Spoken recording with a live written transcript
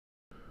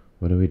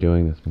What are we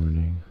doing this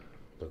morning?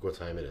 Look what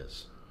time it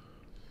is.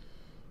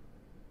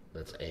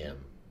 That's AM.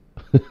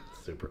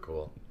 Super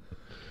cool.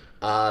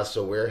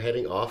 So we're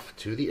heading off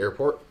to the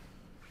airport.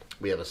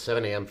 We have a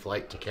 7 a.m.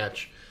 flight to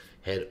catch.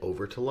 Head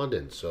over to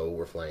London. So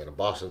we're flying into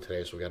Boston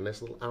today. So we got a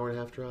nice little hour and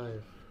a half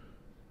drive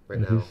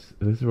right now.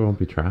 At least there won't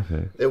be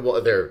traffic.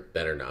 There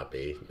better not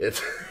be. It's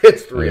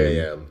 3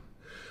 a.m.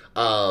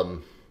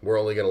 We're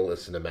only going to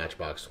listen to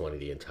Matchbox 20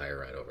 the entire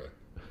ride over.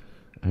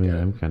 I mean,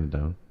 I'm kind of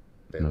down.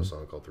 They have a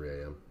song called 3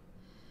 a.m.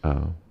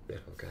 Oh. Yeah,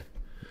 okay.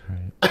 All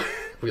right.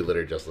 We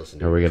literally just listened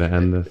to it. Are we going to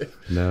end this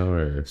now?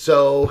 Or?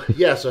 So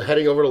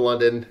heading over to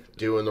London,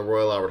 doing the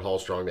Royal Albert Hall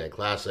Strongman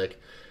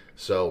Classic.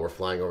 So we're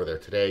flying over there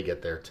today,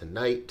 get there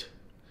tonight,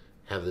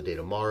 have the day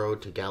tomorrow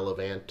to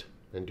gallivant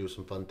and do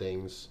some fun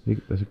things.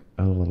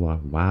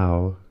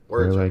 Wow.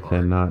 Words I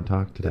cannot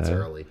talk today. It's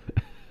early.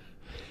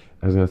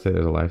 I was going to say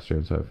there's a live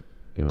stream, so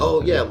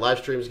live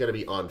stream is going to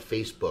be on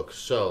Facebook.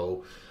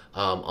 So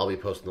I'll be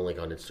posting the link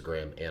on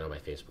Instagram and on my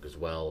Facebook as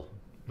well.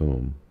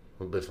 Boom.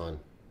 It'll be fun.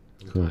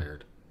 I'm cool.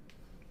 tired.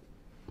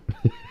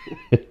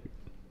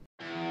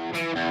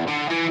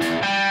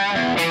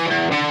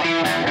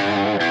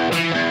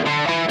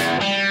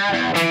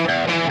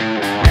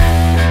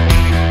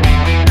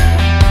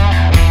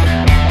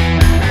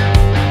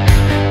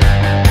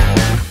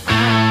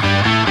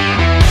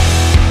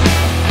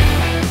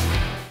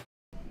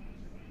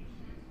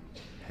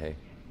 Hey.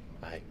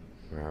 Hi.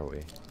 Where are we?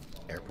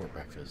 Airport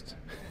breakfast.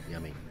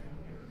 Yummy.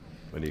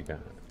 What do you got?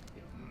 A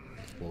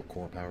little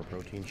Core Power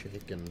protein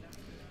shake and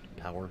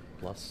Power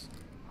Plus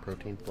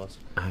protein plus.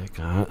 I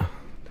got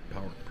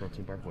Power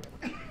protein bar, whatever.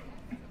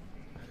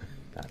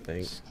 that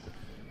thing.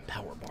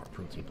 Power bar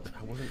protein plus.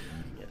 I wasn't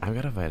eating it. I've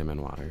got a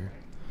vitamin water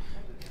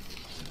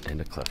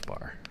and a Cliff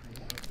Bar.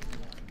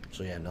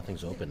 So yeah,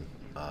 nothing's open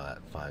at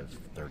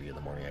 5:30 in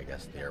the morning, I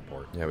guess, at the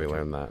airport. Yeah, we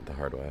learned that the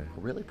hard way.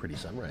 Really pretty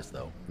sunrise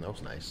though. That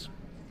was nice.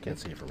 Can't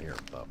see it from here,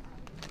 but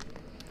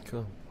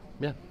Cool.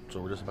 yeah.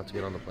 So we're just about to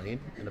get on the plane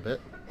in a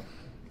bit.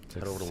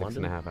 Head over to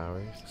London. 6.5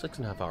 hours.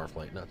 6.5 hour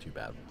flight, not too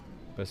bad.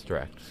 But it's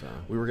direct, so.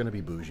 We were gonna be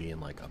bougie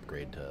and like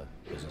upgrade to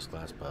business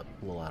class, but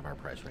a little out of our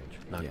price range.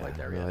 Not quite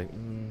there yet.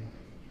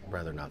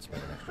 Rather not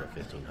spend an extra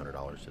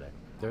 $1,500 today.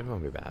 Third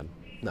won't be bad.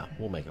 No,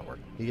 we'll make it work.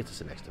 You get to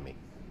sit next to me.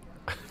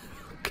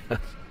 All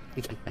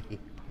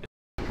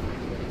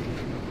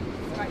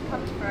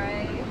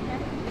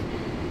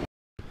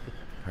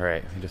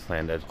right, we just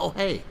landed. Oh,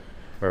 hey.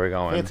 Where are we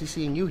going? Fancy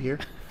seeing you here.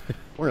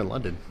 We're in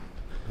London.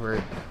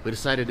 We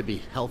decided to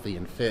be healthy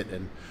and fit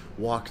and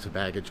walk to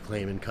baggage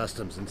claim and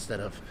customs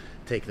instead of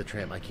take the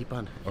tram. I keep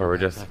on. Or we're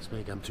just.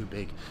 I'm too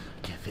big.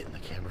 I can't fit in the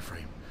camera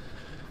frame.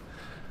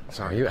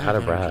 Sorry. Are you out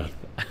of breath?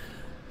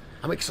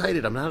 I'm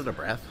excited. I'm not out of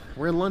breath.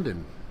 We're in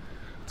London.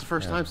 It's the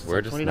first time since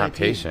we're just 2019. not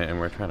patient, and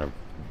we're trying to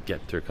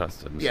get through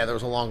customs. Yeah, there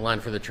was a long line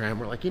for the tram.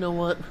 We're like, you know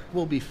what?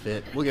 We'll be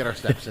fit. We'll get our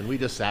steps in. We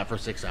just sat for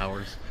 6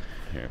 hours.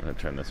 Here, I'm gonna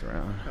turn this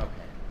around. Okay.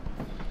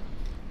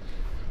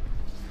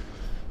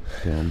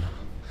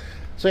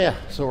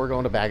 So we're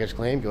going to baggage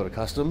claim, go to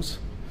customs.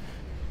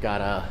 Got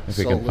a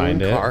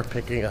saloon car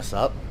picking us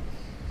up.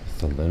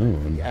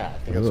 Saloon? Yeah, I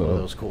think it's one of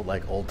those cool,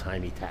 like,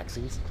 old-timey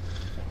taxis.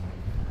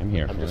 I'm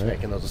here. I'm just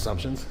making those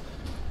assumptions.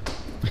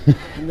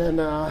 And then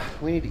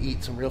we need to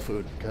eat some real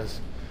food because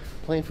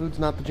plain food's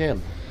not the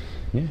jam.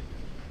 Yeah.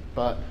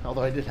 But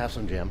although I did have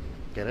some jam,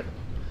 get it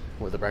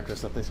with the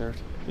breakfast that they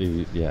served.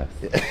 Yes.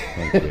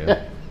 Thank you.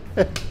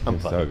 I'm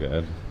so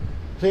good.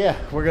 So yeah,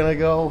 we're gonna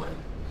go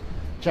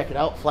check it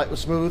out. Flight was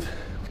smooth.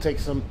 We'll take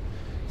some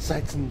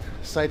sights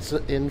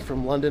in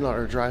from London on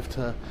our drive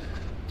to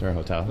our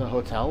hotel. The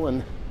hotel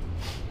and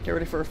get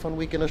ready for a fun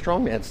weekend of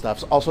strongman stuff.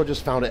 So also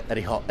just found it.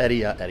 Eddie Hall.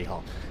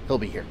 He'll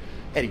be here.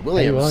 Eddie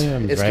Williams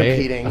is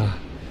competing.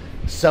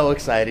 So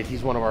excited.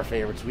 He's one of our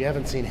favorites. We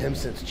haven't seen him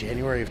since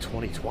January of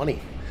 2020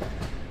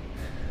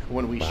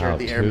 when we shared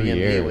the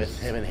Airbnb with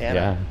him and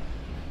Hannah.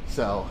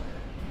 Yeah.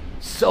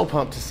 So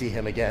pumped to see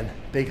him again.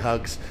 Big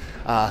hugs.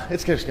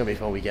 It's just going to be a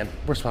fun weekend.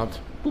 We're pumped.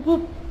 Boop,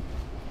 boop.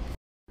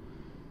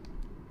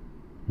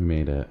 We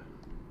made it.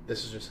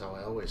 This is just how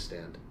I always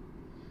stand.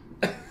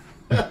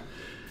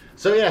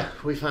 So yeah,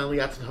 we finally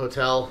got to the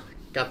hotel.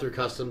 Got through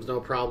customs, no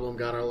problem.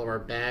 Got all of our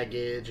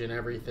baggage and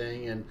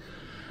everything. And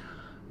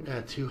you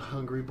got 2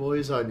 hungry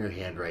boys on your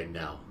hand right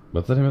now.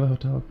 What's the name of the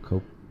hotel?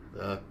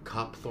 The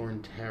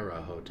Copthorne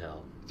Terra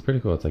Hotel. It's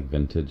pretty cool. It's like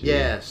vintage.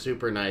 Yeah,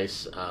 super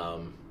nice.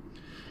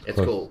 It's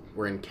cool.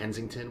 We're in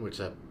Kensington, which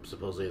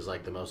supposedly is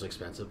like the most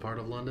expensive part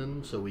of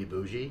London. So we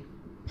bougie,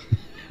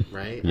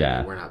 right? Yeah. I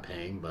mean, we're not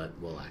paying, but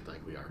we'll act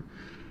like we are.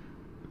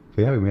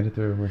 But yeah, we made it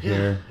through. We're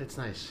here. It's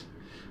nice.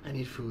 I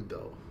need food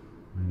though.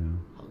 I know.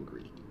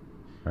 Hungry.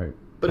 All right.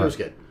 But it was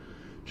good.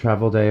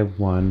 Travel day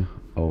 1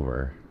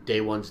 over.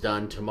 Day 1's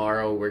done.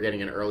 Tomorrow we're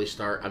getting an early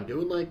start. I'm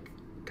doing like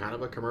kind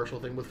of a commercial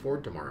thing with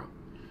Ford tomorrow.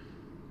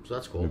 So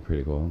that's cool. That'd be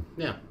pretty cool.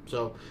 Yeah.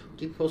 So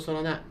keep posted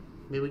on that.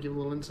 Maybe we give a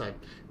little insight.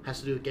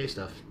 Has to do with gay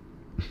stuff.